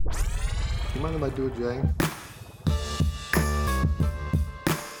You mind if I do it, Jay?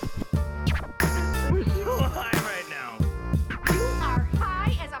 We're so high right now. You are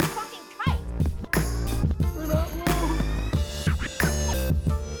high as a fucking kite. We're not low.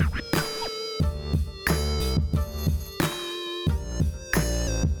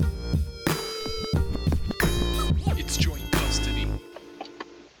 It's joint custody.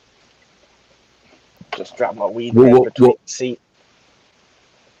 Just drop my weed pen between the seat.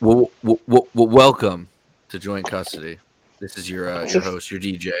 Welcome to Joint Custody. This is your host, your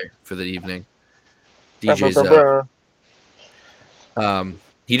DJ for the evening. DJ's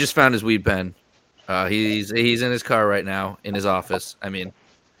he just found his weed pen. He's in his car right now in his office. I mean,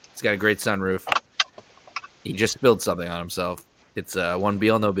 he's got a great sunroof. He just spilled something on himself. It's one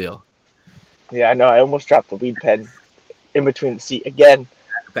Beal, no Beal. Yeah, I know. I almost dropped the weed pen in between the seat again.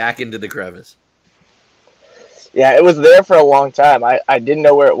 Back into the crevice. Yeah, it was there for a long time. I didn't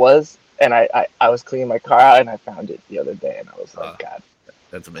know where it was, and I was cleaning my car out, and I found it the other day, and I was like, God.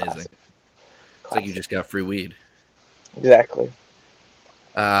 That's amazing. Classic. It's like you just got free weed. Exactly.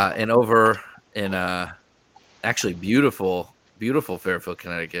 And over in actually beautiful Fairfield,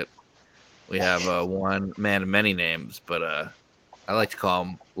 Connecticut, we have one man of many names, but I like to call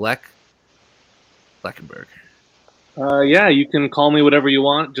him Leckenberg. Yeah, you can call me whatever you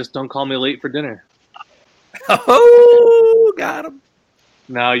want. Just don't call me late for dinner. Oh, got him.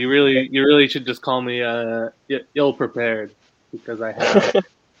 No, you really should just call me ill prepared, because I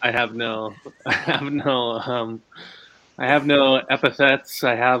have no epithets.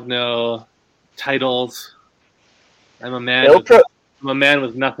 I have no titles. I'm a man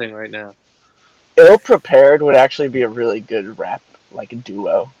with nothing right now. Ill prepared would actually be a really good rap, like a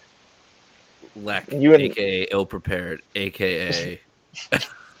duo. Lek, You and- aka ill prepared, aka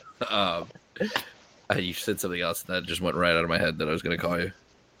you said something else that just went right out of my head that I was going to call you.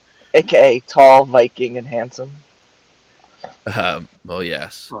 AKA tall, Viking, and handsome. Well,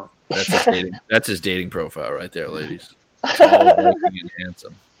 yes, Huh. that's his dating profile right there, ladies. Tall, Viking, and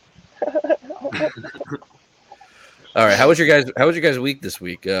handsome. All right, how was your guys' week this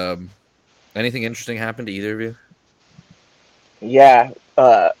week? Anything interesting happened to either of you? Yeah.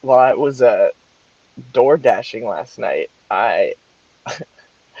 While I was door dashing last night, I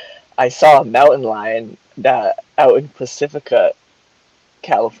saw a mountain lion out in Pacifica,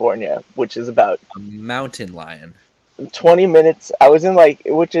 California, which is about A mountain lion. 20 minutes. I was in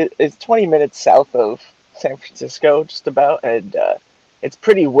it's 20 minutes south of San Francisco, just about, and it's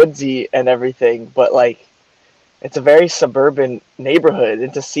pretty woodsy and everything, but like it's a very suburban neighborhood,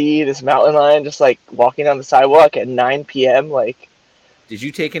 and to see this mountain lion just like walking on the sidewalk at 9 p.m. like. Did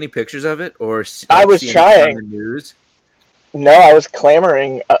you take any pictures of it, or I was see anything trying. on the news? No, I was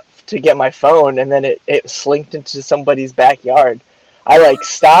clamoring to get my phone, and then it slinked into somebody's backyard. I like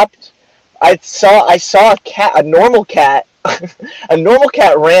stopped. I saw a cat, a normal cat. A normal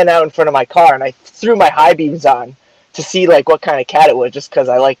cat ran out in front of my car, and I threw my high beams on to see like what kind of cat it was, just because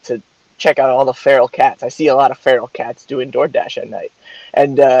I like to check out all the feral cats. I see a lot of feral cats doing DoorDash at night,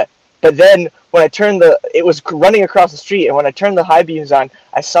 and but then when it was running across the street, and when I turned the high beams on,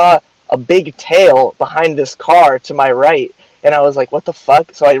 I saw a big tail behind this car to my right, and I was like, what the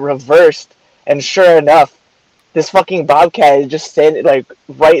fuck? So I reversed, and sure enough, this fucking bobcat is just standing like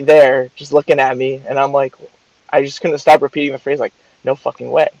right there, just looking at me, and I'm like, I just couldn't stop repeating the phrase like, no fucking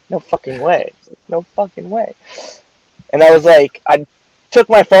way, no fucking way, no fucking way. And I was like, I took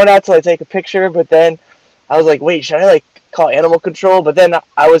my phone out to like take a picture, but then I was like, wait, should I like call animal control? But then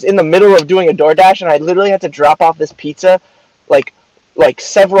I was in the middle of doing a DoorDash, and I literally had to drop off this pizza like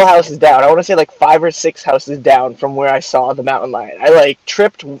several houses down. I want to say like 5 or 6 houses down from where I saw the mountain lion. I like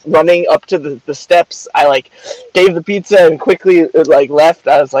tripped running up to the steps. I like gave the pizza and quickly like left.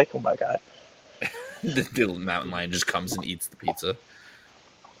 I was like, oh my God. The little mountain lion just comes and eats the pizza.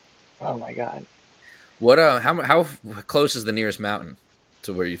 Oh my God. What? How close is the nearest mountain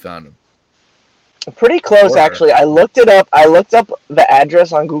to where you found him? Pretty close, Or- actually. I looked it up. I looked up the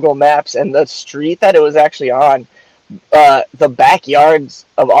address on Google Maps, and the street that it was actually on, the backyards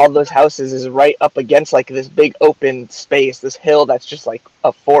of all those houses is right up against like this big open space, this hill that's just like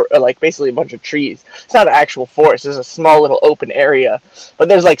like basically a bunch of trees. It's not an actual forest. It's a small little open area, but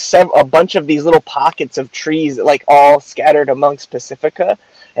there's like a bunch of these little pockets of trees like all scattered amongst Pacifica.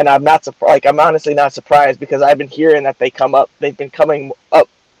 And I'm not I'm honestly not surprised, because I've been hearing that they've been coming up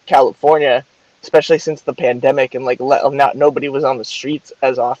California, especially since the pandemic, and like nobody was on the streets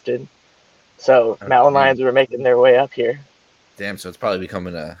as often. So mountain lions were making their way up here. Damn, so it's probably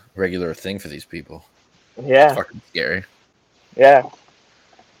becoming a regular thing for these people. Yeah, It's fucking scary. yeah.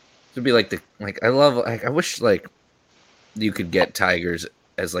 It'd be like I wish like you could get tigers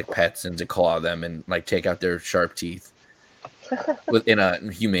as like pets and to claw them and like take out their sharp teeth in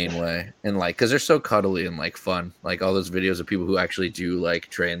a humane way, and like because they're so cuddly and like fun. Like all those videos of people who actually do like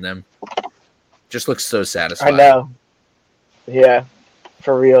train them just looks so satisfying. I know. Yeah,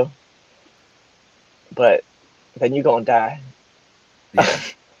 for real. But then you gonna die. Yeah.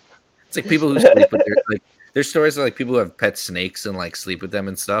 It's like people who sleep with there's stories of like people who have pet snakes and like sleep with them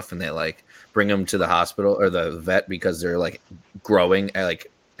and stuff, and they like bring them to the hospital or the vet because they're like growing at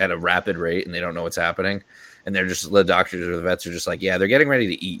a rapid rate and they don't know what's happening, and they're just the doctors or the vets are just like, yeah, they're getting ready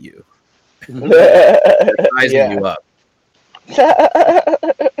to eat you. They're sizing you up.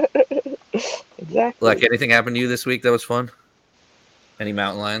 Exactly. Like anything happened to you this week that was fun? Any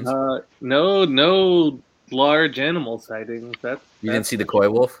mountain lions? No large animal sightings. You didn't see the koi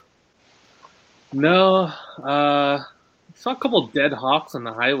wolf? No. Saw a couple dead hawks on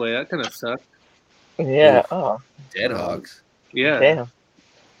the highway. That kind of sucked. Yeah. Oh. Dead hogs. Yeah. Damn.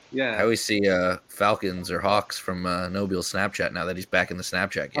 Yeah. I always see falcons or hawks from Nobil's Snapchat now that he's back in the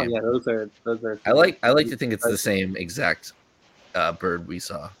Snapchat game. Oh, yeah, those are. I like to think it's the same exact bird we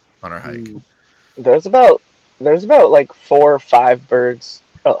saw on our hike. There's about like 4 or 5 birds,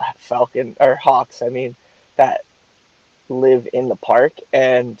 falcon or hawks. I mean, that live in the park,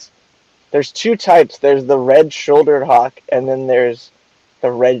 and there's 2 types. There's the red-shouldered hawk, and then there's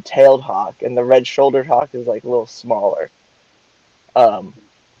the red-tailed hawk, and the red-shouldered hawk is like a little smaller. But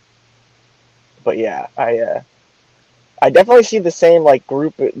yeah, I definitely see the same like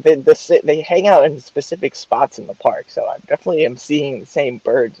group. They hang out in specific spots in the park, so I definitely am seeing the same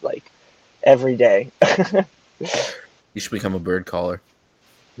birds like every day. You should become a bird caller.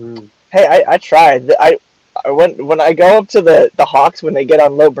 Hey, I tried. When I go up to the hawks when they get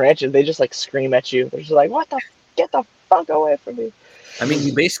on low branches, they just like scream at you. They're just like, "What the? Get the fuck away from me!" I mean,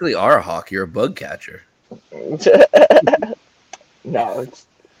 you basically are a hawk. You're a bug catcher. No, it's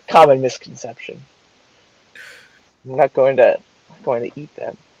common misconception. I'm not going to eat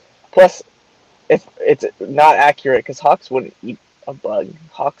them. Plus, if it's not accurate, because hawks wouldn't eat a bug.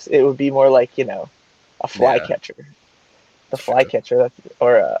 Hawks, it would be more like a flycatcher. The flycatcher,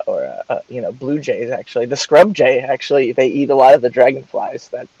 or blue jays actually. The scrub jay actually, they eat a lot of the dragonflies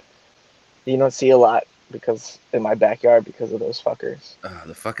that you don't see a lot because in my backyard because of those fuckers.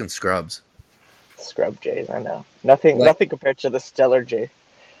 The fucking scrubs. Scrub jays, I know. Nothing compared to the stellar jay.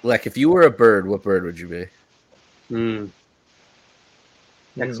 Like, if you were a bird, what bird would you be?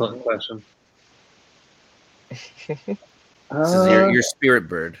 Excellent question. This is your spirit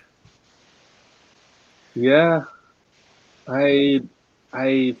bird. Yeah, I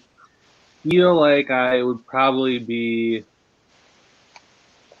feel like I would probably be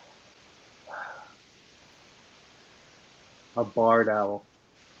a barred owl.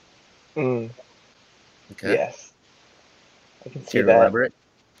 Okay. Yes, I can see Care to that. elaborate?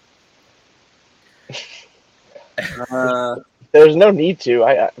 There's no need to.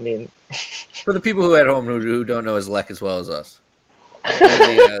 I mean, for the people who at home who don't know his Lek as well as us,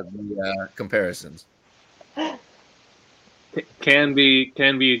 the comparisons. Can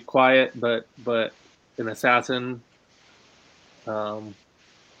be quiet, but an assassin. Yeah.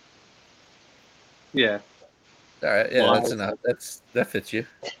 All right, yeah, that's enough. That fits you.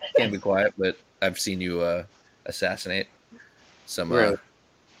 Can't be quiet, but I've seen you assassinate some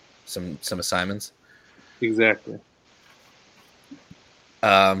assignments. Exactly.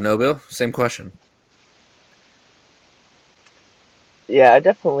 Nobil, same question. Yeah, I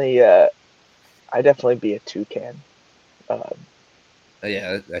definitely be a toucan.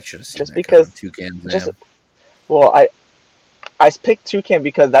 Yeah, I should have seen just that because toucan. Well, I picked toucan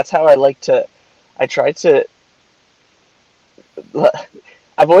because that's how I like to. I try to.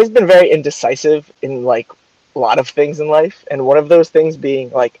 I've always been very indecisive in like a lot of things in life, and one of those things being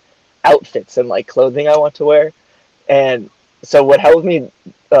like outfits and like clothing I want to wear, and so what helped me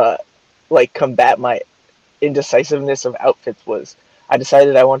like combat my indecisiveness of outfits was I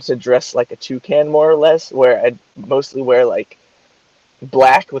decided I wanted to dress like a toucan more or less, where I'd mostly wear like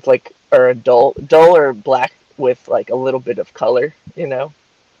black with like or a dull or black with like a little bit of color,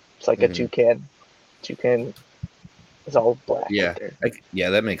 It's like a toucan. Toucan is all black. Yeah, right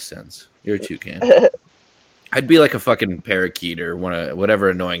yeah, that makes sense. You're a toucan. I'd be like a fucking parakeet or whatever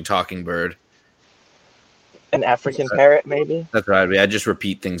annoying talking bird. An African parrot, maybe. That's what I'd be. I'd just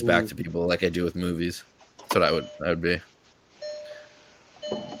repeat things back to people like I do with movies. That's what I would be.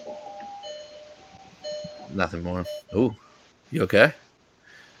 Nothing more. Ooh, you okay?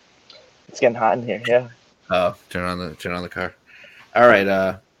 It's getting hot in here. Yeah. Oh, turn on the car. All right.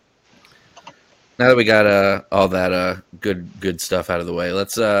 Now that we got all that good stuff out of the way,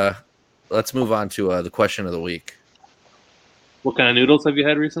 let's move on to the question of the week. What kind of noodles have you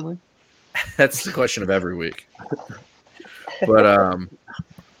had recently? That's the question of every week. But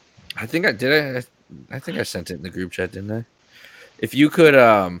I think I did. I think I sent it in the group chat, didn't I? If you could,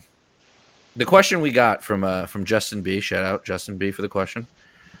 the question we got from Justin B. Shout out Justin B. for the question.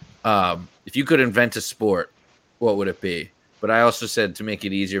 If you could invent a sport, what would it be? But I also said to make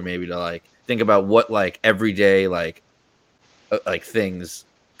it easier, maybe to like think about what like everyday like things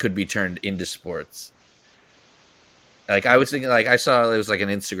could be turned into sports. Like I was thinking, like I saw it was like an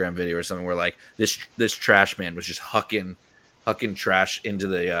Instagram video or something where like this trash man was just hucking trash into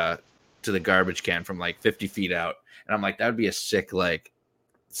the garbage can from like 50 feet out, and I'm like, that would be a sick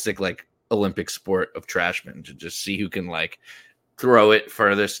Olympic sport of trashmen, to just see who can like throw it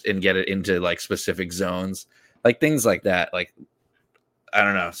furthest and get it into like specific zones, like things like that. Like I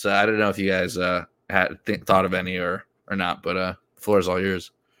don't know. So I don't know if you guys had thought of any or not, but the floor is all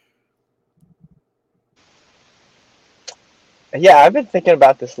yours. Yeah, I've been thinking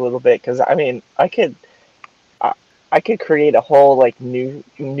about this a little bit because I mean, I could create a whole like new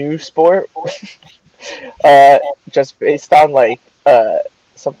sport, just based on like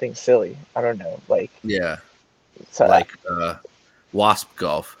something silly. I don't know, like Yeah, so, like wasp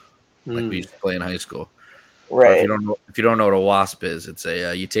golf, like we used to play in high school. right. If you don't know what a wasp is, it's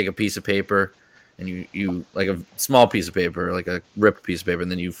a you take a piece of paper and you like a small piece of paper, like a ripped piece of paper, and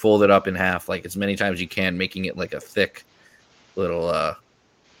then you fold it up in half, like as many times as you can, making it like a thick little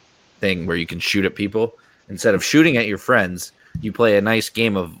thing where you can shoot at people. Instead of shooting at your friends, you play a nice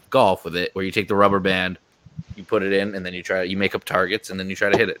game of golf with it, where you take the rubber band, you put it in, and then you make up targets, and then you try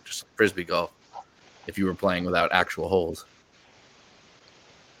to hit it, just frisbee golf. If you were playing without actual holes.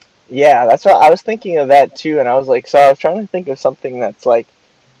 Yeah, that's what I was thinking of that too, and I was like, so I was trying to think of something that's like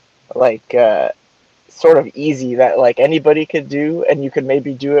sort of easy that like anybody could do, and you could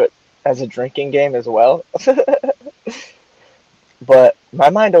maybe do it as a drinking game as well. But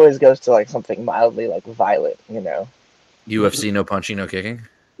my mind always goes to like something mildly like violent, you know. UFC, no punching, no kicking.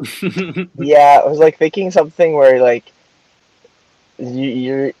 Yeah, I was like thinking something where like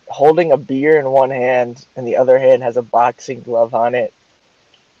you're holding a beer in one hand and the other hand has a boxing glove on it,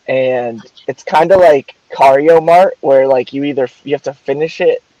 and it's kind of like Cario Mart, where like you have to finish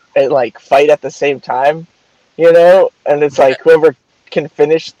it and like fight at the same time, you know, and it's like whoever can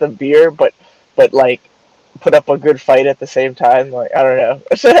finish the beer, but like put up a good fight at the same time. Like I don't know.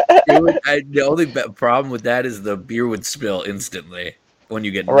 The only problem with that is the beer would spill instantly when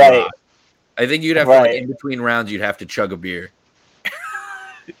you get right. rocked. I think you'd have to, like, in between rounds, you'd have to chug a beer.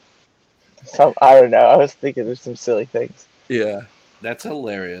 I don't know. I was thinking there's some silly things. Yeah, that's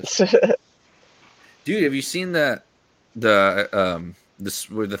hilarious, dude. Have you seen the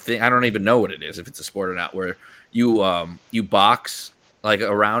thing? I don't even know what it is, if it's a sport or not. Where you box like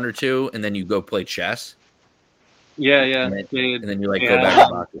a round or two, and then you go play chess. Yeah. And then you like go back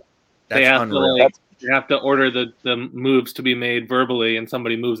and box it. That's unreal. You have to order the moves to be made verbally, and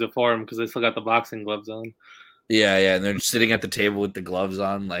somebody moves it for them because they still got the boxing gloves on. Yeah, and they're sitting at the table with the gloves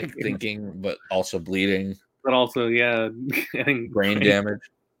on, like thinking, but also bleeding. But also, getting brain damage.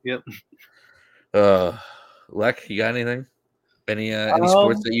 Yep. Lek, you got anything? Any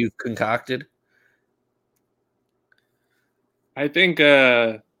sports that you've concocted? I think,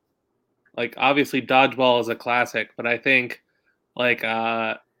 like obviously, dodgeball is a classic, but I think like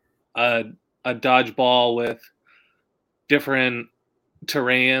a dodgeball with different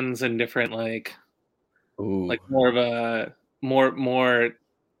terrains and different like more of a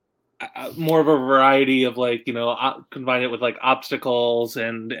variety of like, you know, combine it with like obstacles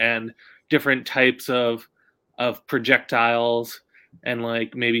and different types of projectiles, and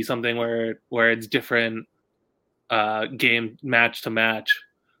like maybe something where it's different game match to match,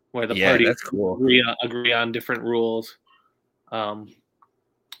 where the party that's cool. agree on different rules.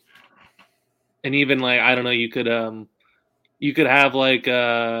 And even like, I don't know, you could have like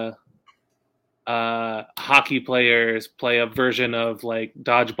hockey players play a version of like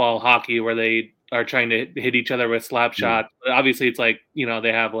dodgeball hockey where they are trying to hit each other with slap shots. But obviously it's like, you know,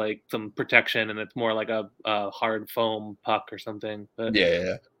 they have like some protection and it's more like a hard foam puck or something. But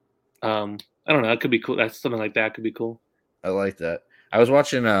I don't know, that could be cool. That's something like that could be cool. I like that. I was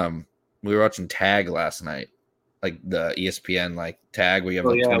watching we were watching tag last night, like the ESPN like tag where you have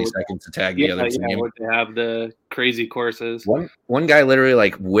 20 seconds to tag the other team. Where they have the crazy courses. One guy literally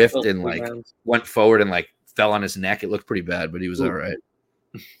like whiffed and like went forward and like fell on his neck. It looked pretty bad, but he was all right.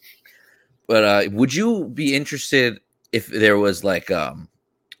 But would you be interested if there was like a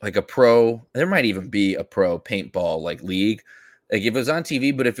pro? There might even be a pro paintball like league, like if it was on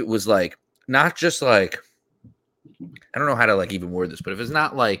TV, but if it was like not just like, I don't know how to like even word this, but if it's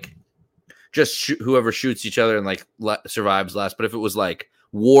not like just whoever shoots each other and like survives last. But if it was like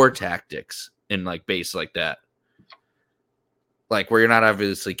war tactics in like base like that, like where you're not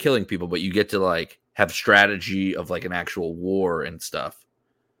obviously killing people, but you get to like have strategy of like an actual war and stuff.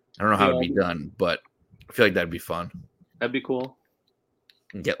 I don't know how it'd be done, but I feel like that'd be fun. That'd be cool.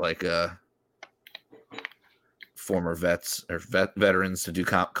 And get like former vets or veterans to do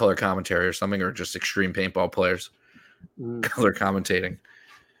color commentary or something, or just extreme paintball players color commentating.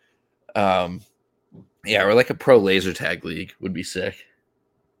 Yeah, or like a pro laser tag league would be sick.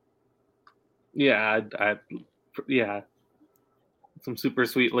 Yeah, yeah, some super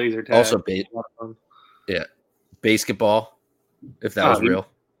sweet laser tag. Also, yeah, basketball, if that was real.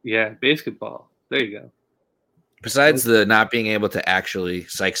 Yeah, basketball. There you go. Besides the not being able to actually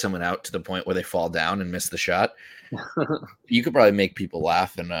psych someone out to the point where they fall down and miss the shot, you could probably make people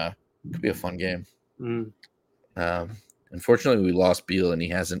laugh, and it could be a fun game. Unfortunately, we lost Beal, and he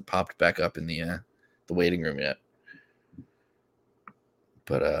hasn't popped back up in the waiting room yet.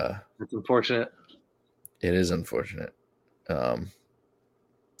 But it's unfortunate. It is unfortunate. All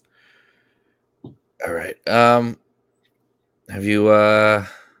right. Have you had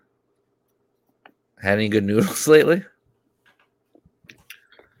any good noodles lately?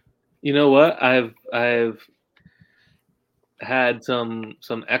 You know what? I've had some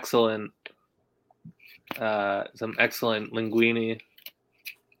excellent linguine.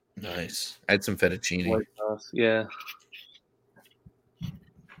 Nice. I had some fettuccine. White sauce. Yeah.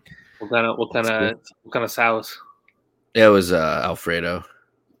 What kind of sauce? Yeah, it was Alfredo.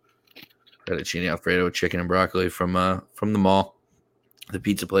 Fettuccine Alfredo with chicken and broccoli from the mall, the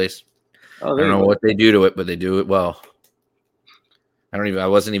pizza place. Oh, I don't know what they do to it, but they do it well. I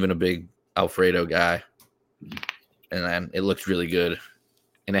wasn't even a big Alfredo guy. And then it looked really good.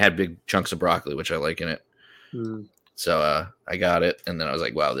 And it had big chunks of broccoli, which I like in it. So I got it, and then I was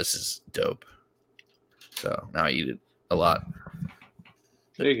like, wow, this is dope. So now I eat it a lot.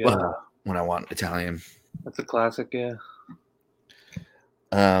 There you go. When I want Italian. That's a classic, yeah.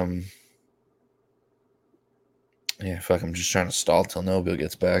 Yeah, fuck, I'm just trying to stall till Nobile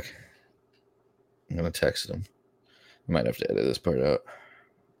gets back. I'm going to text him. I might have to edit this part out.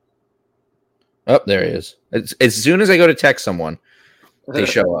 Oh, there he is. As soon as I go to text someone, they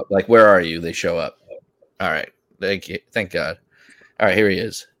show up. Like, where are you? They show up. All right. Thank you. Thank God. All right, here he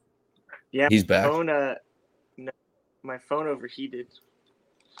is. Yeah, he's back. My phone overheated.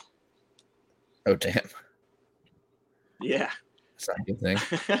 Oh, damn. Yeah. That's not a good thing.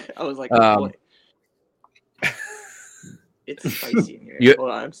 I was like, oh, boy. It's spicy in here. Hold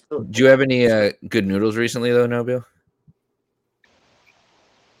on, do you have any good noodles recently, though, Nobile?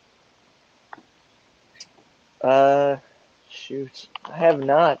 Shoot. I have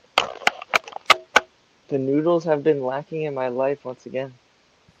not. The noodles have been lacking in my life once again.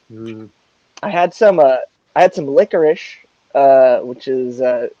 I had some licorice, which is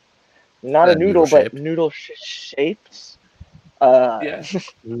not a noodle, but noodle shaped. Yeah.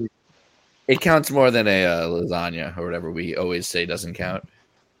 It counts more than a lasagna or whatever we always say doesn't count.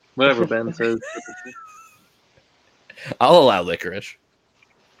 Whatever Ben says. I'll allow licorice.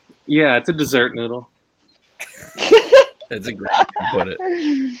 Yeah, it's a dessert noodle. That's a great way to put it.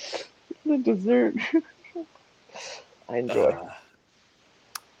 The dessert. I enjoy.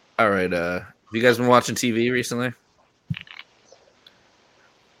 All right. Have you guys been watching TV recently?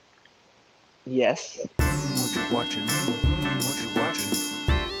 Yes. What you watching? What you watching?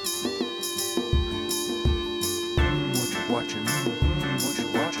 What you watching? What you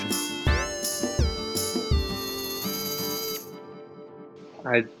watching?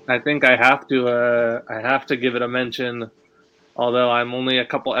 I think I have to give it a mention, although I'm only a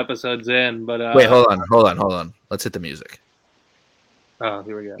couple episodes in. But wait, hold on. Let's hit the music. Oh,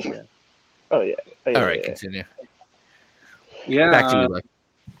 here we go. Yeah. Oh yeah. All right, continue. Yeah. Back to you, Luck.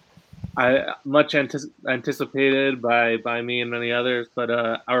 I much anticipated by me and many others, but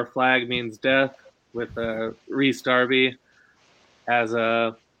Our Flag Means Death with Rhys Darby as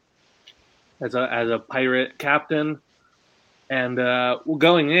a pirate captain. And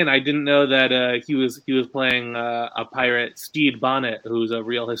going in, I didn't know that he was playing a pirate, Stede Bonnet, who's a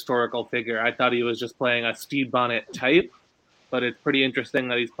real historical figure. I thought he was just playing a Stede Bonnet type, but it's pretty interesting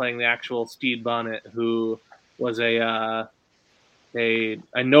that he's playing the actual Stede Bonnet, who was a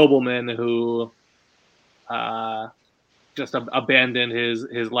nobleman who just abandoned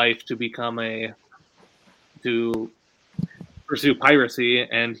his life to pursue piracy,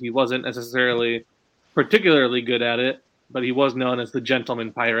 and he wasn't necessarily particularly good at it. But he was known as the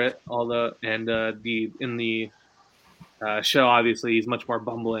gentleman pirate, in the show, obviously, he's much more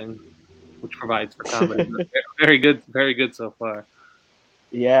bumbling, which provides for comedy. Very good so far.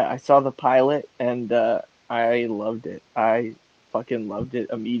 Yeah, I saw the pilot and I loved it. I fucking loved it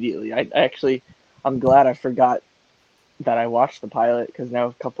immediately. I'm glad I forgot that I watched the pilot because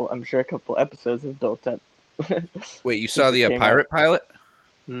now I'm sure a couple episodes have built up. Wait, you since saw it the came pirate pilot?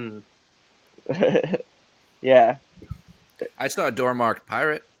 Hmm. out. Yeah, I saw a door marked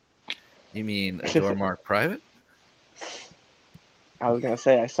pirate. You mean a door marked private? I was gonna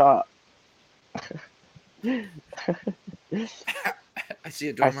say I saw. I see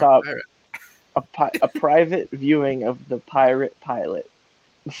a door I marked saw pirate. a private viewing of the pirate pilot.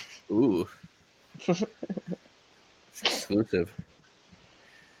 Ooh. It's exclusive.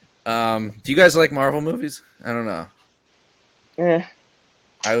 Do you guys like Marvel movies? I don't know. Eh,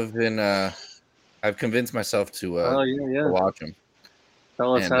 I've convinced myself to Oh yeah. watch them.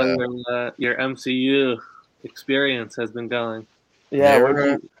 Tell us And, how your MCU experience has been going. yeah,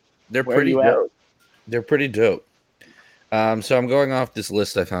 they're where are pretty you at? dope. They're pretty dope. So I'm going off this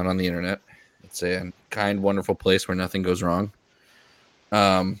list I found on the internet. It's a kind, wonderful place where nothing goes wrong.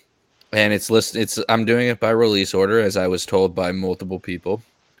 And I'm doing it by release order, as I was told by multiple people.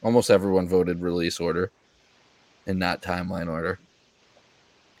 Almost everyone voted release order and not timeline order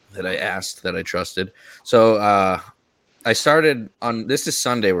that I asked, that I trusted. So I started on, this is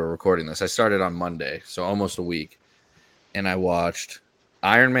Sunday we're recording this. I started on Monday, so almost a week. And I watched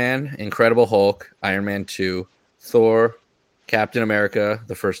Iron Man, Incredible Hulk, Iron Man 2, Thor, Captain America,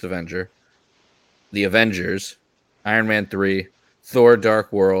 the First Avenger, The Avengers, Iron Man 3, Thor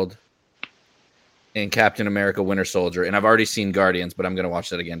Dark World, and Captain America Winter Soldier. And I've already seen Guardians, but I'm going to watch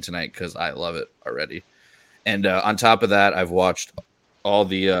that again tonight because I love it already. And on top of that, I've watched all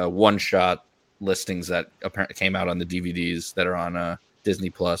the one-shot listings that apparently came out on the DVDs that are on Disney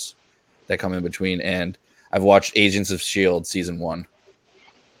Plus that come in between. And I've watched Agents of S.H.I.E.L.D. Season 1.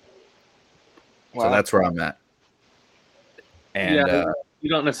 Wow. So that's where I'm at. And You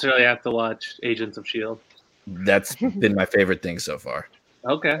don't necessarily have to watch Agents of S.H.I.E.L.D. that's been my favorite thing so far.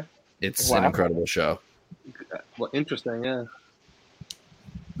 Okay. It's an incredible show. Well, interesting, yeah.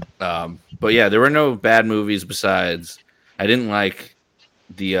 But yeah, there were no bad movies besides. I didn't like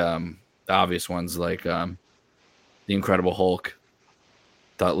the obvious ones like The Incredible Hulk.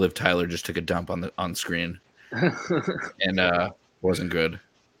 Thought Liv Tyler just took a dump on screen and wasn't good.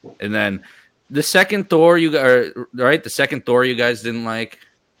 And then the second Thor the second Thor you guys didn't like.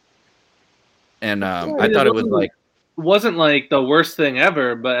 And I thought it was like wasn't like the worst thing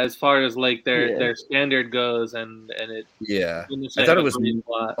ever, but as far as like their standard goes and it I thought it was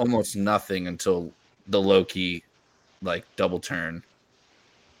almost nothing until the Loki like double turn.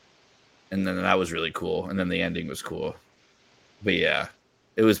 And then that was really cool. And then the ending was cool. But yeah,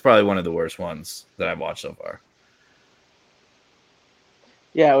 it was probably one of the worst ones that I've watched so far.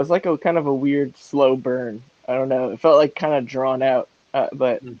 Yeah, it was like a kind of a weird slow burn. I don't know. It felt like kind of drawn out,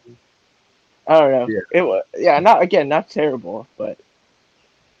 but I don't know. Yeah. It was not terrible, but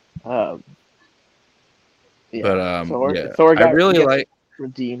Thor got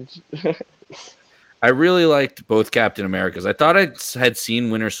redeemed. I really liked both Captain Americas. I thought I had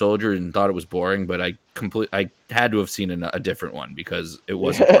seen Winter Soldier and thought it was boring, but I had to have seen a different one because it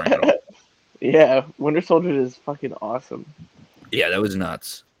wasn't boring at all. Yeah, Winter Soldier is fucking awesome. Yeah, that was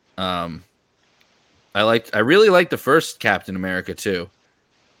nuts. I really liked the first Captain America too.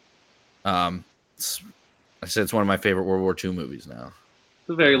 I said it's one of my favorite World War II movies now. It's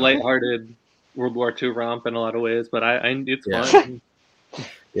a very lighthearted World War II romp in a lot of ways, but it's fun.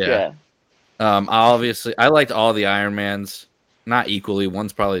 Yeah. I liked all the Iron Mans, not equally.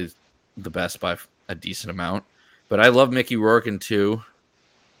 One's probably the best by a decent amount, but I love Mickey Rourke in 2.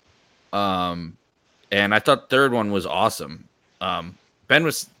 And I thought third one was awesome. Ben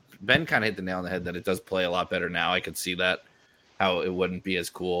kind of hit the nail on the head that it does play a lot better now. I could see that how it wouldn't be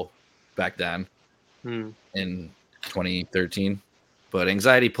as cool back then in 2013, but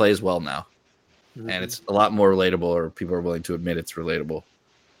Anxiety plays well now, and it's a lot more relatable, or people are willing to admit it's relatable.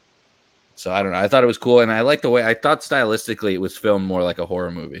 So I don't know. I thought it was cool, and I like the way I thought stylistically it was filmed more like a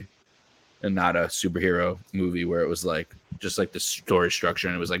horror movie and not a superhero movie where it was like just like the story structure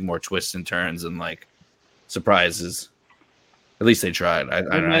and it was like more twists and turns and like surprises. At least they tried.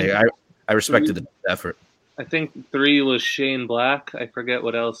 I respected the effort. I think 3 was Shane Black. I forget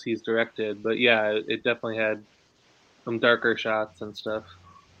what else he's directed, but yeah, it definitely had some darker shots and stuff.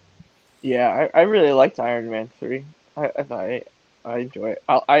 Yeah, I really liked Iron Man 3. I thought I enjoy it.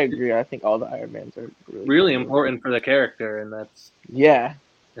 I agree. I think all the Iron Mans are really important for the character, and that's yeah.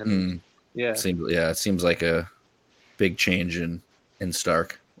 Yeah. It seems like a big change in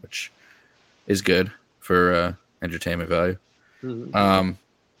Stark, which is good for entertainment value.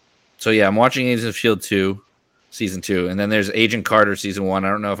 So yeah, I'm watching Agents of S.H.I.E.L.D. 2. season 2, and then there's Agent Carter season 1. I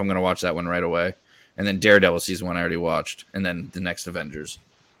don't know if I'm gonna watch that one right away, and then Daredevil season 1 I already watched, and then the next Avengers.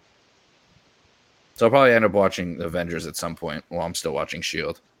 So I'll probably end up watching the Avengers at some point while I'm still watching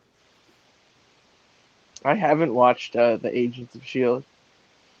Shield. I haven't watched the Agents of Shield.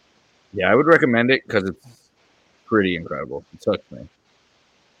 Yeah, I would recommend it because it's pretty incredible. It took me.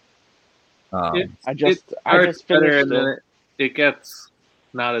 I just Starts better finished and then it gets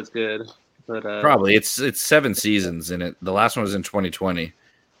not as good. But probably it's 7 seasons in it. The last one was in 2020,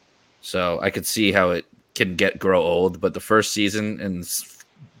 so I could see how it can grow old. But the first season and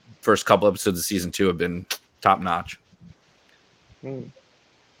first couple episodes of season 2 have been top notch.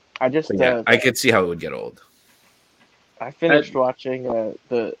 I just But yeah, I could see how it would get old. I finished watching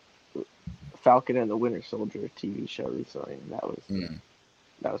the Falcon and the Winter Soldier TV show recently, and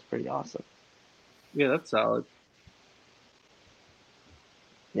that was pretty awesome. yeah, that's solid.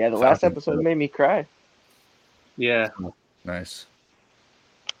 Yeah, the last Falcon, episode so- made me cry. Yeah, Nice.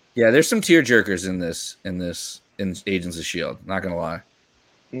 Yeah, there's some tear jerkers in Agents of Shield. Not gonna lie.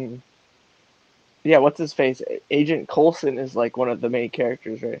 Yeah, what's his face? Agent Coulson is like one of the main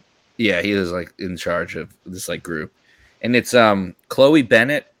characters, right? Yeah, he is like in charge of this like group, and it's Chloe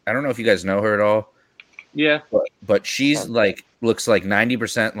Bennett. I don't know if you guys know her at all. yeah. But she's like looks like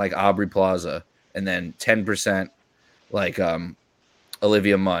 90% like Aubrey Plaza, and then 10% like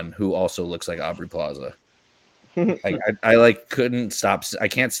Olivia Munn, who also looks like Aubrey Plaza. I like couldn't stop. I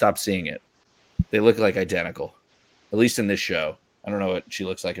can't stop seeing it. They look like identical, at least in this show. I don't know what she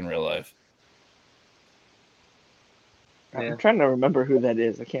looks like in real life. I'm trying to remember who that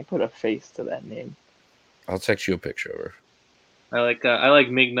is. I can't put a face to that name. I'll text you a picture of her. I like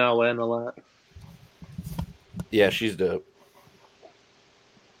Ming-Na Wen a lot. Yeah, she's dope.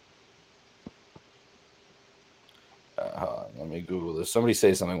 Let me Google this. Somebody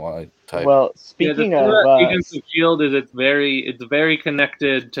say something while I type. Well, speaking of Agents of Shield is it's very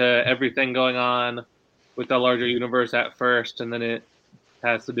connected to everything going on with the larger universe at first, and then it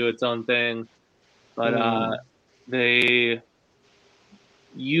has to do its own thing. But they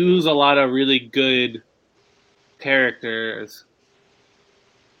use a lot of really good characters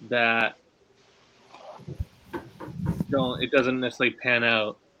that it doesn't necessarily pan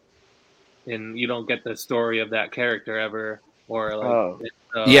out, and you don't get the story of that character ever, or like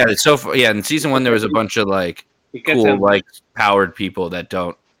yeah, it's in season 1 there was a bunch of like it gets cool in- like powered people that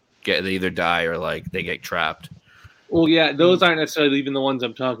they either die or like they get trapped. Well, yeah, those aren't necessarily even the ones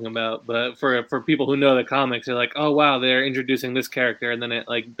I'm talking about, but for people who know the comics, they're like, oh wow, they're introducing this character, and then it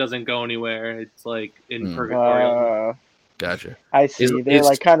like doesn't go anywhere. It's like in purgatory. Gotcha. I see. They're it's-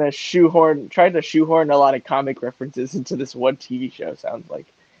 like kind of tried to shoehorn a lot of comic references into this one TV show. Sounds like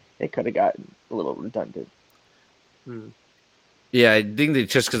they could have gotten a little redundant. Yeah, I think that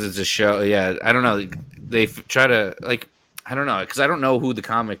just because it's a show. Yeah, I don't know. They try to like, I don't know, because I don't know who the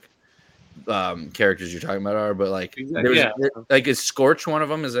comic characters you're talking about are, but like, like is Scorch one of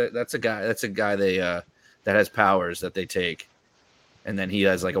them? That's a guy they that has powers that they take, and then he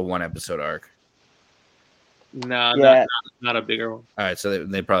has like a 1 episode arc. No, not a bigger one. All right, so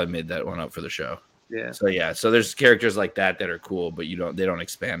they probably made that one up for the show. Yeah. So there's characters like that are cool, but they don't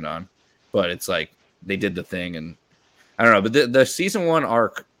expand on. But it's like they did the thing, and I don't know. But the season 1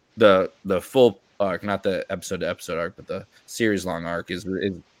 arc, the full arc, not the episode to episode arc, but the series long arc is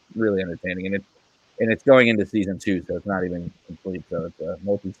really entertaining, and it's going into season 2, so it's not even complete. So it's a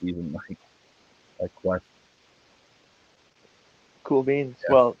multi-season like quest. Cool beans.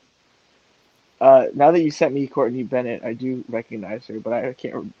 Yeah. Well, now that you sent me Courtney Bennett, I do recognize her, but I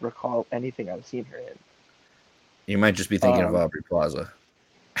can't recall anything I've seen her in. You might just be thinking of Aubrey Plaza.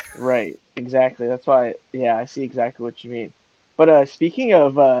 Right, exactly. That's why, yeah, I see exactly what you mean. But speaking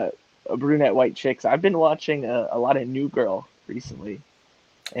of brunette white chicks, I've been watching a lot of New Girl recently.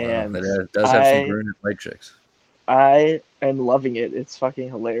 And it does have some brunette white chicks. I am loving it. It's fucking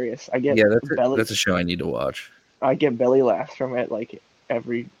hilarious. That's a show I need to watch. I get belly laughs from it like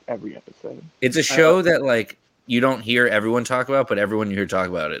every episode. It's a show that like you don't hear everyone talk about, but everyone you hear talk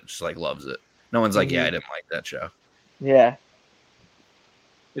about it just like loves it. No one's like, yeah, I didn't like that show. Yeah,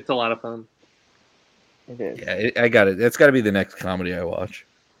 It's a lot of fun. it is. Yeah, I got it. That's got to be the next comedy I watch.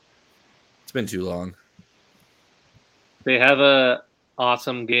 It's been too long. They have a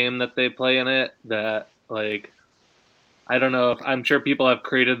awesome game that they play in it that like I don't know if I'm sure people have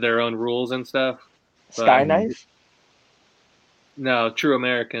created their own rules and stuff. but- Sky Knife? No, True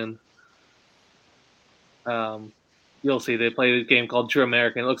American. You'll see they play this game called True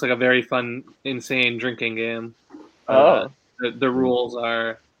American. It looks like a very fun, insane drinking game. The rules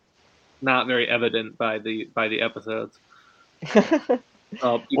are not very evident by the episodes. People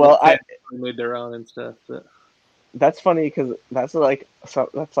Well, I made their own and stuff. But that's funny because that's like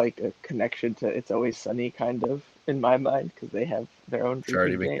that's like a connection to It's Always Sunny kind of in my mind because they have their own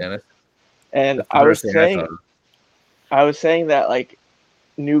Charlie drinking game. McDennis. And That's the first thing I thought of. I was saying that like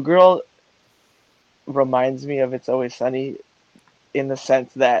New Girl reminds me of It's Always Sunny in the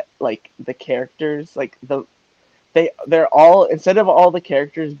sense that like the characters like they're all, instead of all the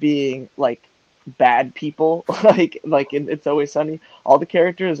characters being like bad people like in It's Always Sunny, all the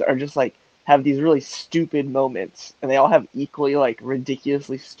characters are just like have these really stupid moments, and they all have equally like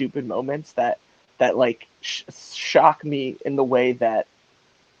ridiculously stupid moments that like shock me in the way that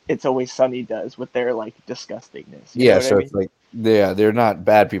It's Always Sunny does with their like disgustingness. You know Yeah, what so I it's like they're not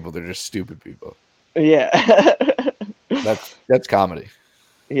bad people, they're just stupid people. mean? Yeah. That's comedy.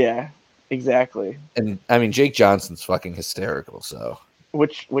 Yeah, exactly. And I mean Jake Johnson's fucking hysterical, so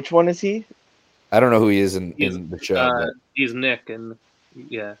Which one is he? I don't know who he is in the show. but He's Nick, and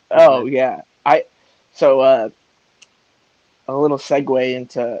yeah. Oh yeah. So a little segue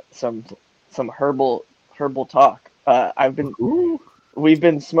into some herbal talk. We've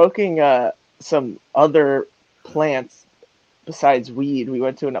been smoking some other plants besides weed. We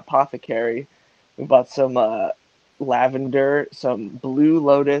went to an apothecary. We bought some lavender, some blue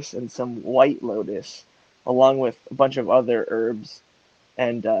lotus, and some white lotus, along with a bunch of other herbs.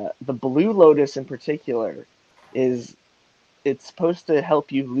 And the blue lotus in particular it's supposed to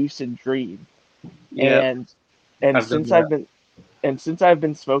help you lucid dream. Yeah. And since I've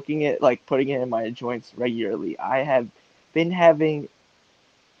been smoking it, like putting it in my joints regularly, I haven't been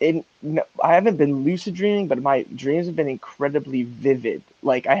lucid dreaming, but my dreams have been incredibly vivid.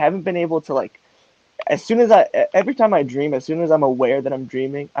 Like I haven't been able to like, every time I dream, as soon as I'm aware that I'm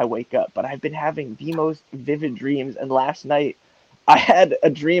dreaming, I wake up. But I've been having the most vivid dreams. And last night I had a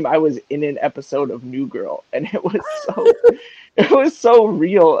dream I was in an episode of New Girl, and it was so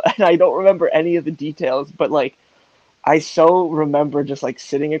real, and I don't remember any of the details, but like I so remember just like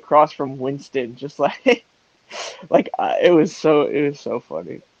sitting across from Winston, just like it was so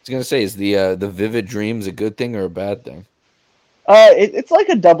funny. I was gonna say, is the vivid dreams a good thing or a bad thing? It's like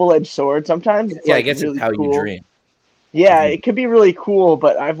a double-edged sword. Sometimes it's Yeah, I like guess really it's how cool. you dream. Yeah, it could be really cool,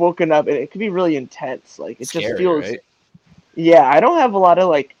 but I've woken up and it could be really intense. Like it Scary, just feels. right? Yeah, I don't have a lot of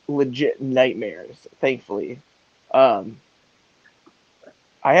like legit nightmares, thankfully. I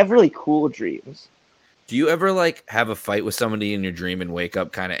have really cool dreams. Do you ever like have a fight with somebody in your dream and wake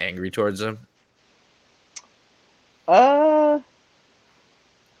up kind of angry towards them?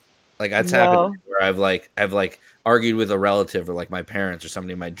 Like that's No. happened where I've argued with a relative or like my parents or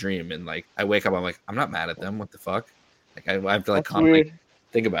somebody in my dream, and like I wake up, I'm like, I'm not mad at them. What the fuck? Like I have to like That's weird.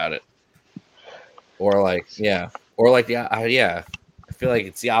 think about it. Or like yeah. I feel like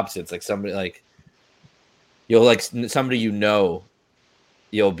it's the opposite. It's like somebody like you'll like somebody you'll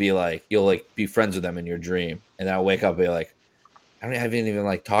be friends with them in your dream, and then I'll wake up and be like, I haven't even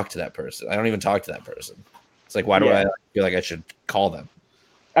like talked to that person. I don't even talk to that person. It's like, why do I feel like I should call them?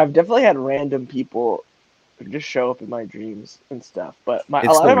 I've definitely had random people just show up in my dreams and stuff, but a It's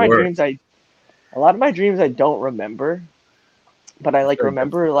lot the of my worst. dreams I don't remember, but I like Sure.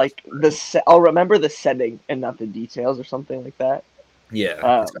 remember like I'll remember the setting and not the details or something like that.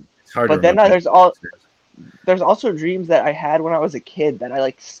 Yeah, it's hard. But to then remember. there's also dreams that I had when I was a kid that I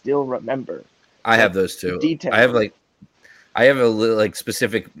like still remember. I have those too. Details. I have a little like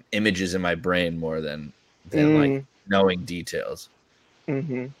specific images in my brain more than like knowing details.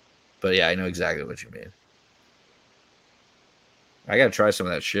 Mm-hmm. But yeah, I know exactly what you mean. I gotta try some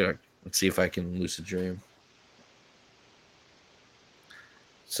of that shit. Let's see if I can lucid dream.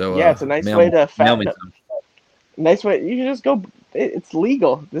 So Yeah, it's a nice mail way to me fatten some. Nice way. You can just go. It's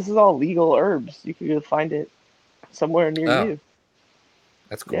legal. This is all legal herbs. You can go find it somewhere near Oh. you.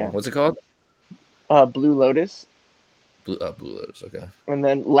 That's cool. Yeah. What's it called? Blue lotus, Blue Lotus. Okay. and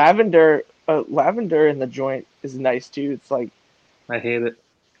then lavender. Lavender in the joint is nice too. It's like, I hate it.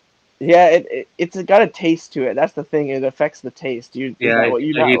 yeah, it's got a taste to it. That's the thing. It affects the taste. Is Yeah, that what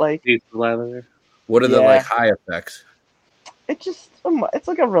you I not hate like? the lavender. What are the Yeah. like high effects? It's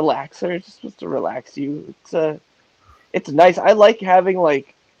like a relaxer. It's just supposed to relax you. It's nice. I like having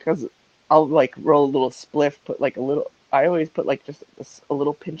like, because I'll like roll a little spliff, put like a little. I always put like just a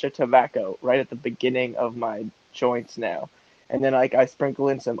little pinch of tobacco right at the beginning of my joints now, and then like I sprinkle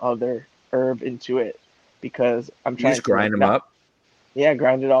in some other herb into it because I'm You trying just to grind like, them not- up. Yeah,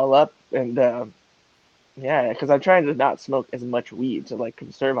 grind it all up, and yeah, because I'm trying to not smoke as much weed to like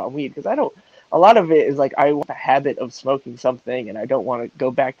conserve on weed because I don't. A lot of it is like I want a habit of smoking something, and I don't want to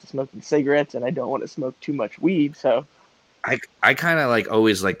go back to smoking cigarettes, and I don't want to smoke too much weed. So I kind of like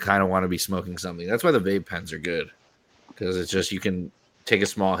always like kind of want to be smoking something. That's why the vape pens are good, because it's just you can take a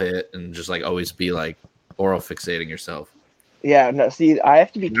small hit and just like always be like oral fixating yourself. Yeah, no. See, I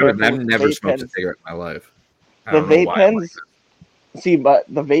have to be careful. I've with the never vape smoked pens. a cigarette in my life. I The don't know vape why I'm like pens. See, but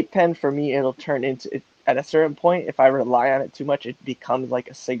the vape pen for me, it'll turn into it, at a certain point. If I rely on it too much, it becomes like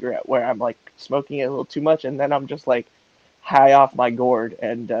a cigarette where I'm like smoking it a little too much, and then I'm just like high off my gourd,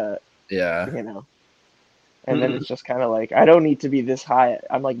 and Yeah. you know, and then it's just kind of like I don't need to be this high.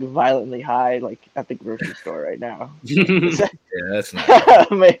 I'm like violently high, like at the grocery store right now. Yeah, that's not.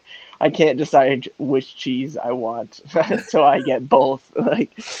 I can't decide which cheese I want, so I get both.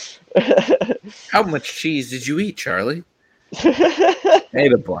 Like, How much cheese did you eat, Charlie? I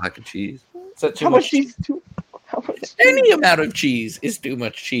ate a block of cheese. Is that too how much much cheese? How much? Any amount of cheese is too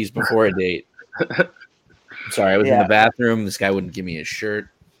much cheese before a date. I'm sorry, I was in Yeah. the bathroom. This guy wouldn't give me his shirt.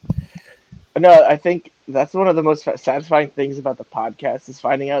 No, I think that's one of the most satisfying things about the podcast is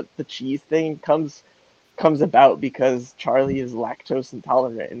finding out the cheese thing comes about because Charlie is lactose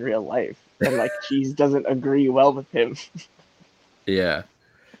intolerant in real life, and like cheese doesn't agree well with him. Yeah.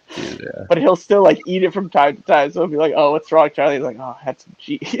 Dude, yeah. But he'll still like eat it from time to time. So he'll be like, "Oh, what's wrong, Charlie?" He's like, "Oh, I had some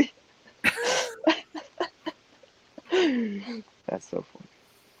cheese." That's so funny.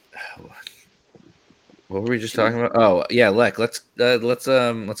 What were we just talking about? Oh, yeah, Lek. Let's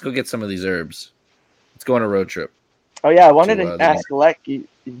go get some of these herbs. Let's go on a road trip. Oh yeah, I wanted to the ask Lek. You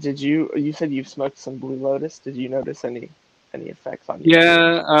said you've smoked some Blue Lotus? Did you notice any effects on you?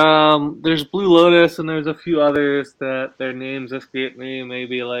 Yeah, there's Blue Lotus and there's a few others that their names escape me.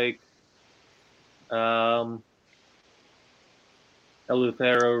 Maybe like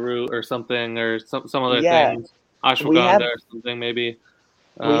Eleuthero root or something, or some other Yeah. things. Ashwagandha or something maybe.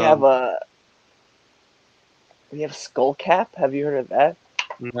 We have Skullcap. Have you heard of that?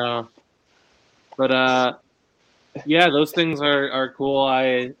 No. But yeah, those things are cool.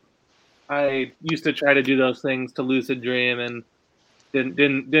 I used to try to do those things to lucid dream and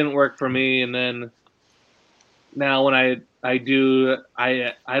didn't work for me, and then now when I do,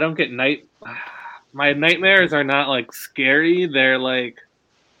 I don't get my nightmares are not like scary, they're like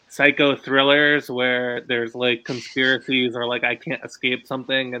psycho thrillers where there's like conspiracies or like I can't escape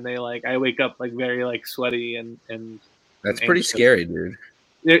something, and I wake up like very like sweaty and That's pretty scary, dude.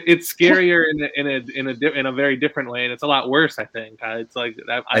 It's scarier in a very different way, and it's a lot worse. I think it's like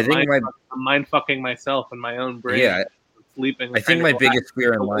I'm mind fucking myself in my own brain. Yeah, sleeping. I think my biggest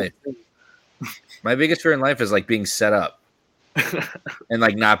fear in life. My biggest fear in life is like being set up and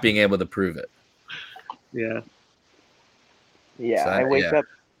like not being able to prove it. Yeah. Yeah, So,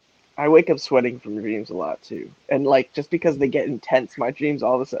 I wake up sweating from dreams a lot too, and like just because they get intense, my dreams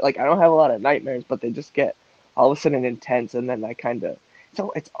all of a sudden, like I don't have a lot of nightmares, but they just get all of a sudden intense, and then I kind of.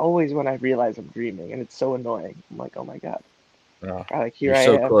 So it's always when I realize I'm dreaming, and it's so annoying. I'm like, oh my god! Oh, Like here you're I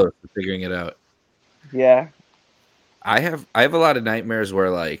so am. close to figuring it out. Yeah. I have a lot of nightmares where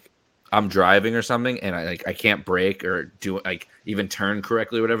like I'm driving or something and I can't brake or do like even turn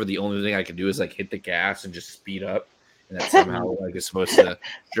correctly or whatever. The only thing I can do is like hit the gas and just speed up, and that somehow like is supposed to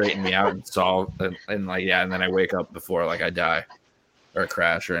straighten me out and solve and like yeah, and then I wake up before like I die or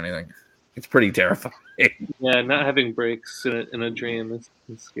crash or anything. It's pretty terrifying. Yeah, not having brakes in a dream is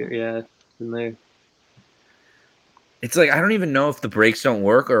scary. Yeah, it's in there. It's like I don't even know if the brakes don't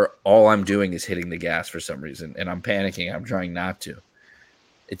work or all I'm doing is hitting the gas for some reason, and I'm panicking. I'm trying not to.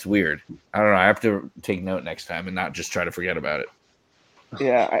 It's weird. I don't know. I have to take note next time and not just try to forget about it.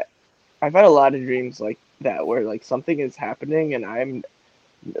 Yeah, I've had a lot of dreams like that where like something is happening and I'm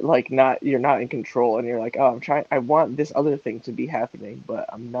like you're not in control, and you're like, oh, I want this other thing to be happening, but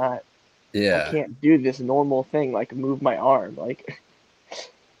I'm not. Yeah. I can't do this normal thing like move my arm. Like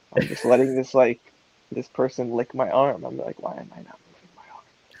I'm just letting this person lick my arm. I'm like, why am I not moving my arm?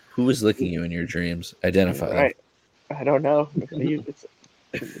 Who is licking you in your dreams? Identify them. Right. I don't know. You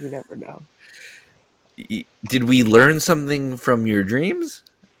never know. Did we learn something from your dreams?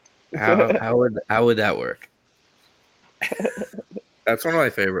 How would that work? That's one of my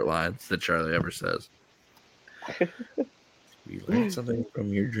favorite lines that Charlie ever says. You learned something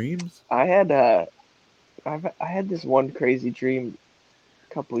from your dreams? I had this one crazy dream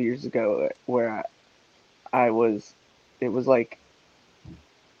a couple years ago where it was like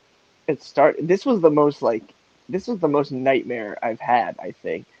this was the most nightmare I've had, I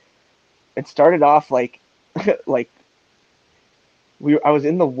think. It started off like like I was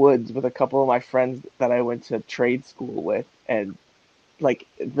in the woods with a couple of my friends that I went to trade school with, and like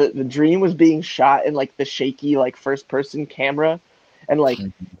the dream was being shot in like the shaky like first person camera, and like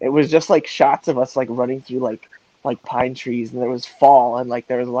it was just like shots of us like running through like pine trees, and there was fall, and like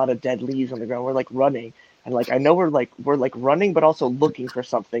there was a lot of dead leaves on the ground. We're like running, and like I know we're running but also looking for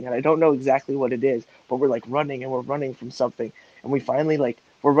something, and I don't know exactly what it is, but we're like running and we're running from something, and we finally like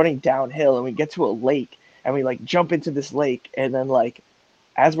we're running downhill and we get to a lake, and we like jump into this lake, and then like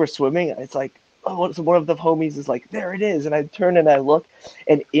as we're swimming, it's like, oh, so one of the homies is like, there it is, and I turn and I look,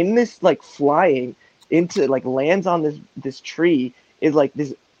 and in this like flying into like lands on this tree is like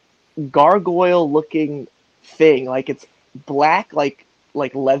this gargoyle looking thing, like it's black like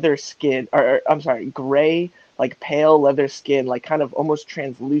leather skin, or I'm sorry, gray like pale leather skin, like kind of almost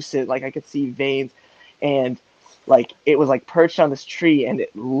translucent, like I could see veins, and like it was like perched on this tree, and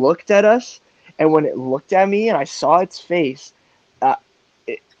it looked at us, and when it looked at me and I saw its face,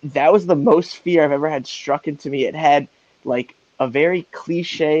 that was the most fear I've ever had struck into me. It had like a very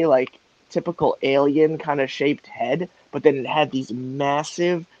cliche, like typical alien kind of shaped head, but then it had these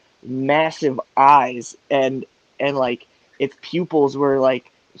massive eyes, and like its pupils were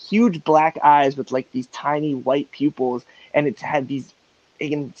like huge black eyes with like these tiny white pupils, and it had these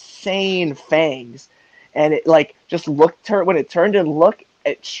insane fangs, and it like just looked when it turned and looked,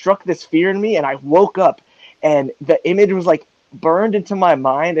 it struck this fear in me, and I woke up, and the image was like burned into my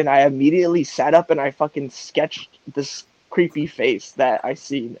mind, and I immediately sat up and I fucking sketched this creepy face that I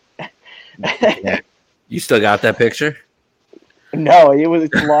seen. Yeah. You still got that picture? No,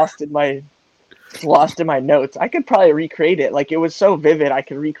 it's lost in my notes. I could probably recreate it. Like, it was so vivid, I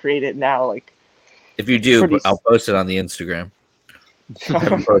could recreate it now. Like, if you do, I'll post it on the Instagram. I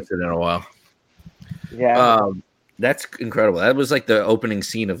haven't posted in a while. Yeah. That's incredible. That was like the opening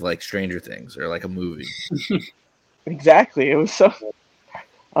scene of like Stranger Things or like a movie. Exactly. It was so.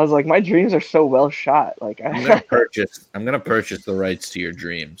 I was like, my dreams are so well shot. Like, I'm gonna purchase the rights to your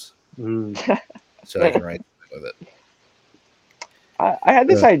dreams, so I can write with it. I had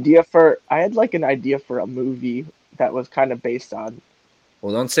this idea I had like an idea for a movie that was kind of based on.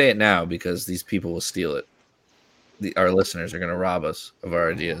 Well, don't say it now because these people will steal it. Our listeners are gonna rob us of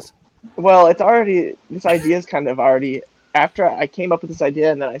our ideas. Well, this idea is kind of already, after I came up with this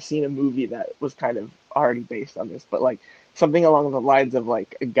idea, and then I seen a movie that was kind of already based on this, but like something along the lines of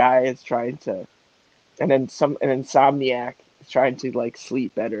like a guy is trying to, and then an insomniac is trying to like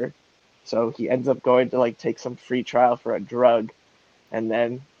sleep better, so he ends up going to like take some free trial for a drug, and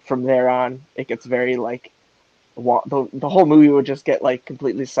then from there on it gets very like the whole movie would just get like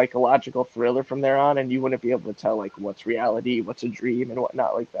completely psychological thriller from there on, and you wouldn't be able to tell like what's reality, what's a dream, and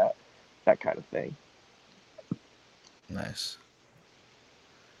whatnot, like that kind of thing. Nice.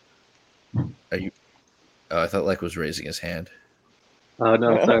 Are you? Oh, I thought Lek was raising his hand. Oh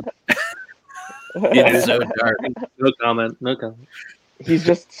no, sorry. It's so dark. No comment. He's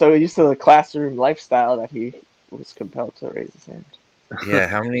just so used to the classroom lifestyle that he was compelled to raise his hand. Yeah,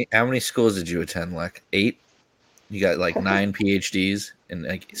 how many schools did you attend, Lek? 8? You got like 9 PhDs and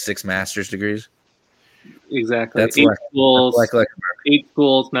like 6 master's degrees? Exactly. That's 8 like, schools, that's like 8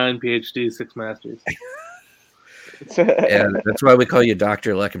 schools, 9 PhDs, 6 masters. Yeah, that's why we call you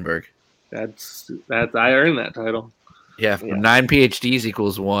Dr. Leckenberg. That's I earned that title. Yeah, 9 PhDs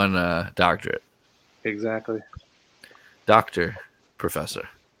equals 1 doctorate. Exactly. Doctor, professor.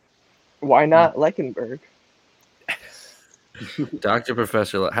 Why not Leckenberg? Dr.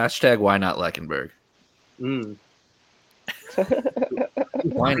 Professor, hashtag why not Leckenberg.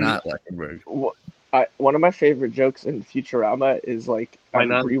 Why not Leckenberg? One of my favorite jokes in Futurama is like, Why I'm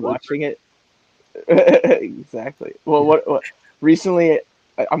not rewatching it. Exactly. Well, what recently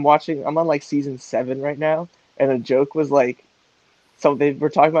I'm on like season 7 right now, and a joke was like, so they were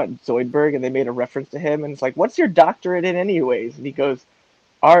talking about Zoidberg and they made a reference to him, and it's like, what's your doctorate in anyways? And he goes,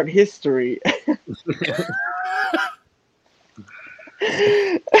 art history.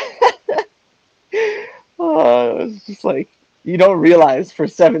 Oh, it was just like, you don't realize for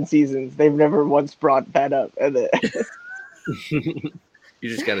 7 seasons they've never once brought that up. And then You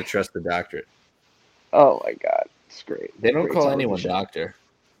just got to trust the doctorate. oh my god, it's great. They don't Great call anyone television. doctor.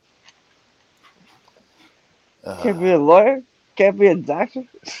 Can't be a lawyer. Can't be a doctor.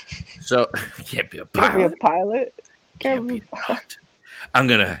 So can't be a Can't be a pilot. pilot. Can't be a pilot. I'm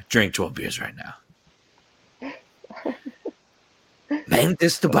gonna drink 12 beers right now.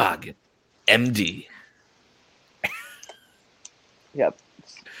 Mantis Toboggan, MD. Yep.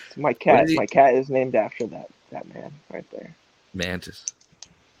 It's my cat. is he- My cat is named after that man right there. Mantis.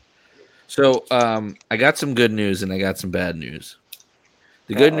 So I got some good news and I got some bad news.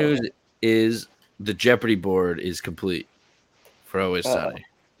 The good news is the Jeopardy board is complete for Always Sunny.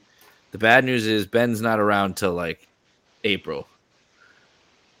 The bad news is Ben's not around till like April.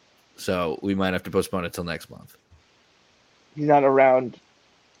 So we might have to postpone it till next month. He's not around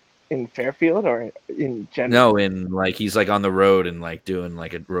in Fairfield or in general. No, he's like on the road and like doing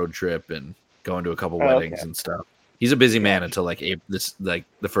like a road trip and going to a couple weddings and stuff. He's a busy man until like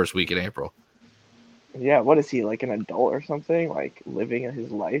the first week in April. Yeah, what is he, like an adult or something? Like living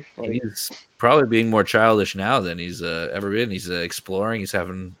his life? Like, He's probably being more childish now than he's ever been. He's exploring. He's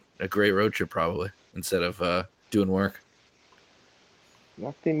having a great road trip probably instead of doing work.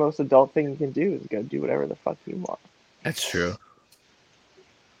 that's the most adult thing you can do is go do whatever the fuck you want. That's true.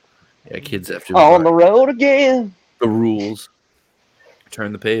 Yeah, kids have to On the abide road again. the rules.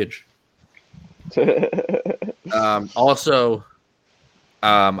 Turn the page. Also,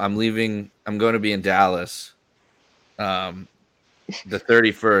 I'm leaving. I'm going to be in Dallas, the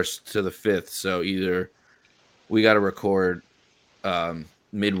 31st to the 5th. So either we got to record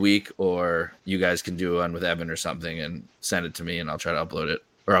midweek, or you guys can do one with Evan or something and send it to me, and I'll try to upload it,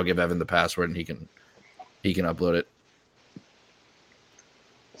 or I'll give Evan the password and he can upload it.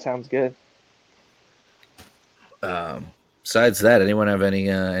 Sounds good. Besides that, anyone have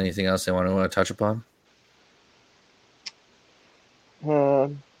anything else they want to touch upon? I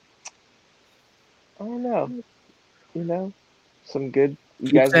don't know. You know, some good. You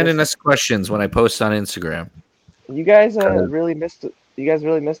Keep guys sending missed, us questions when I post on Instagram. you guys really missed. You guys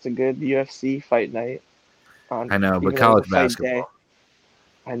really missed a good UFC fight night. I know, but even though it was college a fight basketball. day.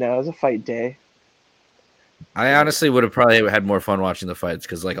 I know it was a fight day. I honestly would have probably had more fun watching the fights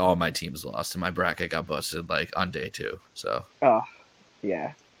because like all my teams lost and my bracket got busted like on day 2. So, Oh,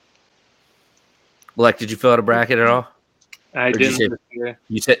 yeah. Leck, did you fill out a bracket at all? I Or did you didn't. say- This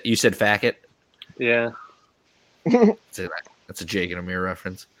year. You said Facket. Yeah. That's a Jake and Amir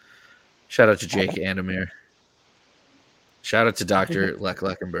reference. Shout out to Jake and Amir. Shout out to Dr. Leck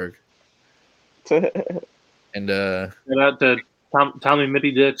Leckenberg. And Shout out to Tommy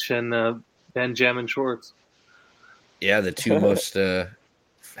Mitty Ditch and Benjamin Schwartz. yeah, the two most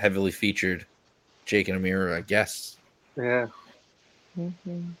heavily featured Jake and Amir guests. Yeah.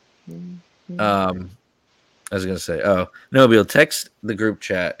 I was gonna say, Nobiel, text the group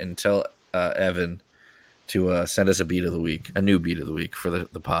chat and tell Evan to send us a beat of the week, a new beat of the week for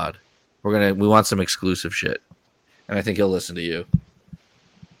the pod. We want some exclusive shit, and I think he'll listen to you.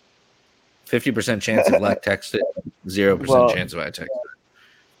 50% chance of Black text it, 0% Well- chance of I text it.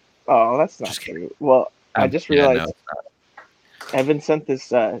 Oh, that's not Just true. Well, I just Yeah, no, realized it's not. Evan sent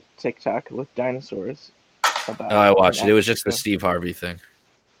this TikTok with dinosaurs. About Oh, I watched an it. It was just the hour Steve Harvey thing.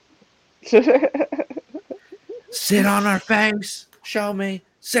 ago. Sit on our face. Show me.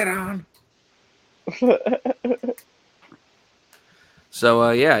 Sit on.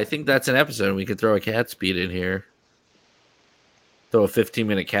 So yeah, I think that's an episode. We could throw a cat speed in here. Throw a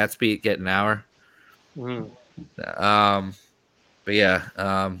 15-minute cat speed, get an hour. Mm. But yeah,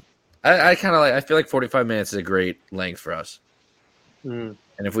 I kind of like. I feel like 45 minutes is a great length for us. Mm.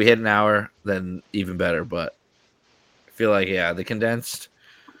 And if we hit an hour, then even better. But I feel like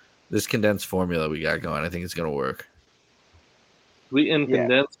this condensed formula we got going, I think it's gonna work. Sweet and Yeah.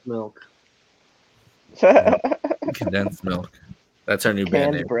 condensed milk. Condensed milk. That's our new band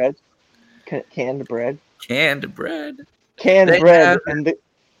Canned name. bread. Canned bread. Canned bread. Canned They bread have- and the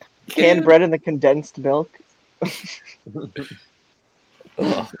canned bread and the condensed milk.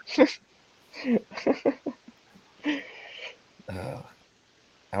 Ugh.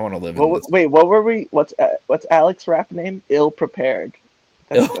 I want to live in this. Wait, what were we? What's Alex's rap name? Ill prepared.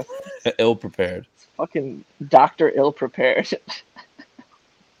 That's, Ill- that's Ill prepared. fucking Dr. Ill prepared.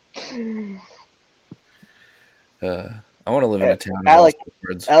 I want to live in a town. of Alec- all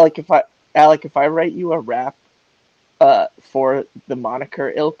words. Alec, if I write you a rap, for the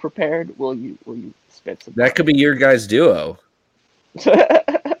moniker Ill prepared, will you spit some? That could be your guys' duo.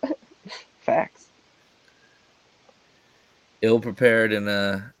 Facts. Ill prepared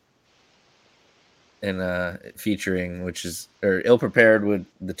and featuring, which is or ill prepared with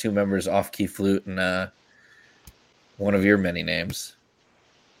the two members off key flute and one of your many names.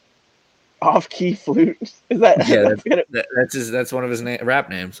 Off key flute. Is that? Yeah, that's gonna- that's one of his rap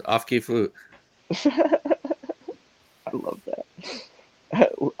names. Off key flute. I love that.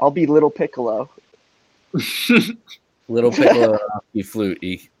 I'll be Little Piccolo. Little Piccolo and off key flute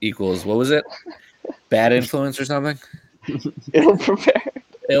equals what was it? Bad influence or something? Ill prepared.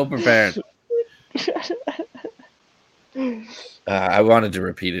 Ill prepared. I wanted to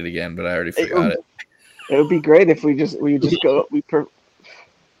repeat it again, but I already forgot it. It would be great if we just go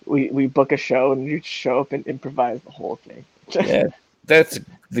we book a show and you just show up and improvise the whole thing. Yeah, that's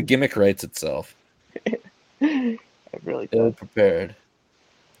the gimmick writes itself. It really Ill does. prepared.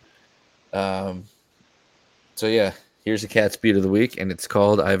 So yeah, here's a cat speed of the week, and it's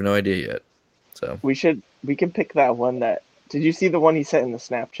called I have no idea yet. So We can pick that one. That did you see the one he sent in the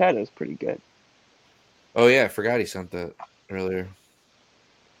Snapchat? It was pretty good. oh yeah, I forgot he sent that earlier.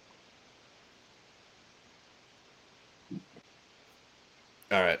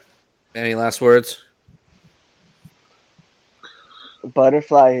 All right. Any last words?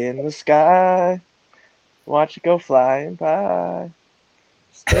 Butterfly in the sky. Watch it go flying by.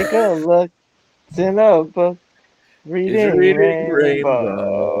 Just take a look. It's in a book. Reading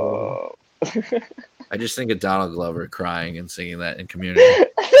Rainbow. I just think of Donald Glover crying and singing that in Community.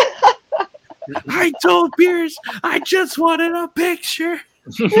 I told Pierce I just wanted a picture.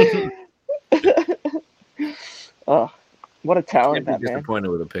 Oh, what a talent Can't be that man. disappointed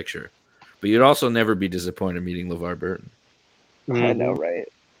with a picture. But you'd also never be disappointed meeting LeVar Burton. I know, right?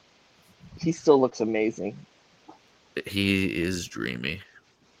 He still looks amazing. He is dreamy.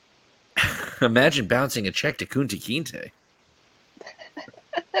 Imagine bouncing a check to Kunta Kinte.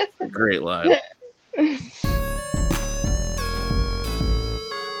 Great line.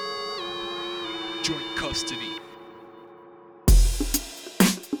 Joint custody.